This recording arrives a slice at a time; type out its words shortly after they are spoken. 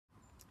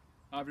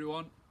Hi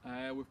everyone,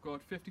 we've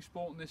got 50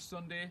 Sporting this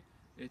Sunday.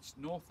 It's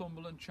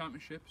Northumberland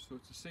Championship, so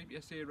it's a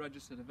CPSA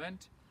registered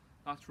event.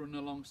 That's running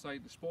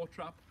alongside the Sport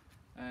Trap.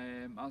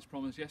 As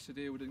promised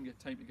yesterday, we didn't get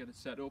time to get it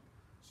set up,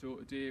 so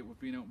today we've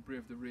been out and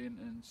braved the rain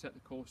and set the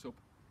course up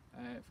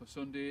for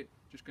Sunday.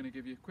 Just going to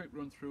give you a quick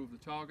run through of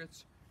the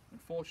targets.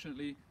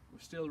 Unfortunately,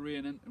 we're still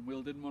raining and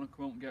Will didn't want to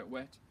come out and get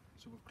wet,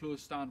 so we've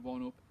closed stand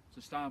 1 up.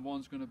 So stand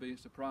 1's going to be a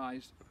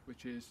surprise,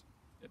 which is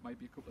it might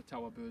be a couple of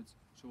tower birds.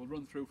 So we'll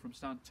run through from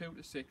stand 2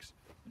 to 6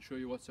 and show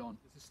you what's on.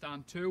 This is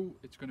stand 2.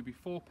 It's going to be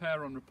 4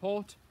 pair on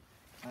report.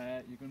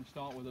 You're going to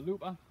start with a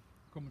looper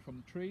coming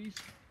from the trees,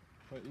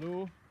 quite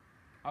low,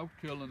 out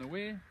curling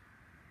away,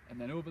 and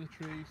then over the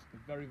trees, a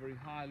very, very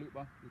high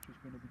looper, which is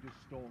going to be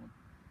just stalling.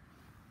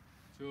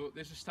 So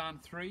this is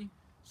stand 3,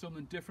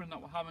 something different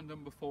that we haven't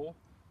done before.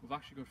 We've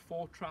actually got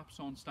 4 traps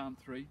on stand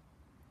 3,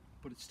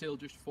 but it's still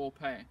just 4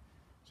 pair.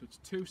 So it's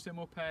 2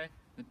 simo pair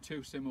and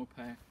 2 simo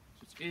pair.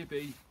 So it's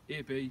AB,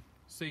 AB,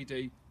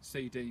 CD,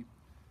 CD.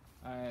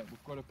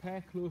 We've got a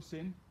pair close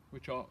in,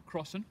 which are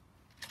crossing,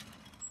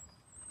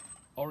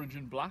 orange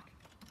and black.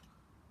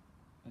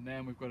 And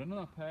then we've got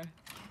another pair,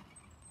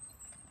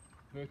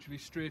 virtually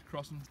straight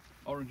crossing,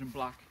 orange and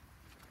black.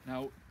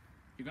 Now,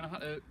 you're going to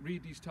have to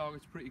read these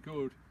targets pretty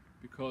good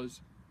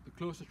because the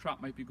closer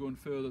trap might be going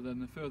further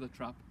than the further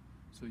trap.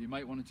 So you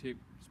might want to take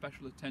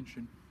special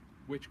attention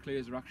which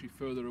clears are actually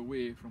further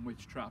away from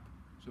which trap.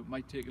 So it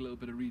might take a little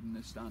bit of reading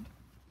this stand.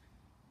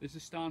 This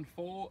is stand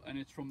 4 and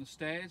it's from the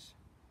stairs.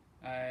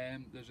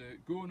 There's a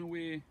going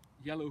away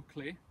yellow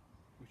clay,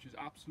 which is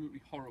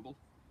absolutely horrible.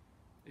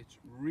 It's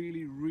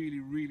really, really,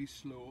 really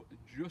slow, and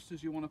just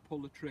as you want to pull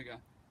the trigger,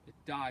 it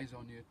dies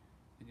on you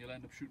and you'll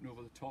end up shooting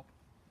over the top,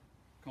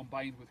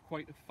 combined with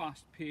quite a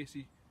fast,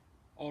 pacey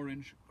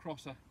orange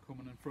crosser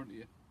coming in front of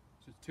you.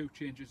 So it's 2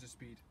 changes of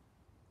speed.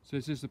 So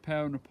this is the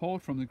pair on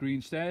report from the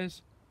green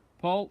stairs.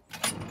 Pull,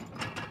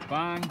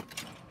 bang.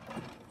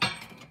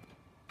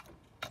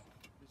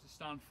 This is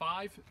stand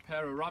 5,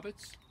 pair of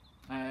rabbits.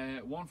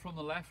 One from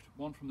the left,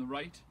 one from the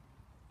right.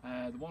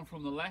 The one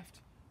from the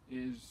left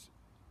is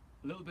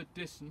a little bit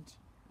distant,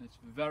 and it's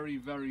very,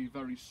 very,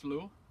 very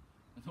slow.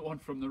 And the one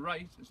from the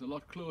right is a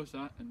lot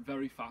closer and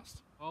very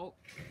fast. Pull,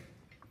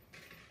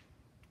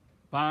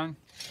 bang.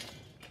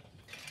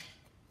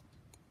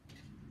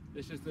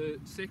 This is the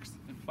 6th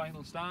and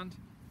final stand.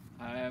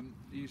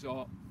 These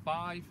are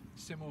 5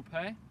 simo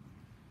pair.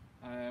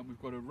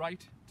 We've got a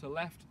right to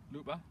left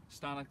looper,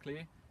 standard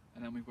clay,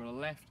 and then we've got a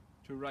left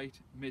to right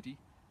midi.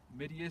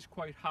 Midi is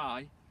quite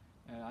high.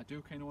 I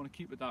do kind of want to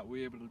keep it that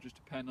way, but it'll just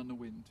depend on the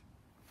wind.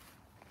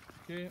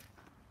 Okay,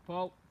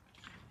 pull.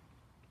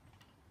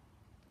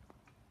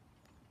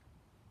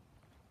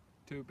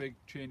 2 big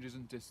changes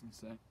in distance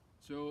there.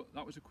 So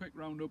that was a quick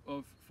roundup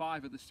of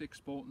 5 of the 6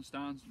 Sporting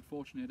stands.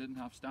 Unfortunately, I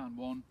didn't have stand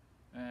 1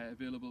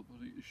 available,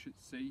 but you should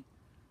see.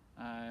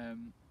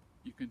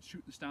 You can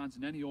shoot the stands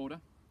in any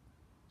order.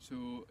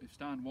 So if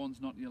stand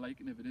 1's not to your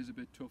liking, if it is a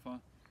bit tougher,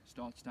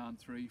 start stand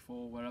 3,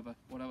 4,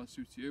 whatever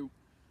suits you.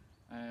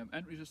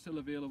 Entries are still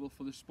available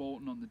for the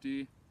Sporting on the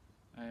day.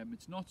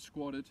 It's not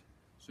squadded,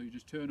 so you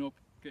just turn up,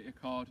 get your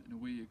card, and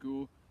away you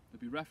go.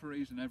 There'll be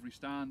referees in every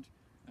stand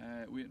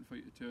waiting for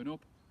you to turn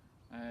up.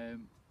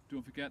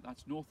 Don't forget,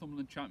 that's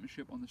Northumberland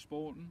Championship on the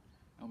Sporting,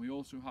 and we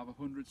also have a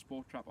 100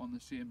 Sport Trap on the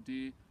same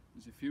day.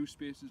 There's a few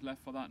spaces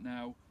left for that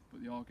now,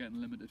 but they are getting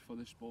limited for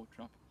this Sport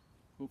Trap.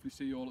 Hopefully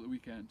see you all at the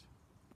weekend.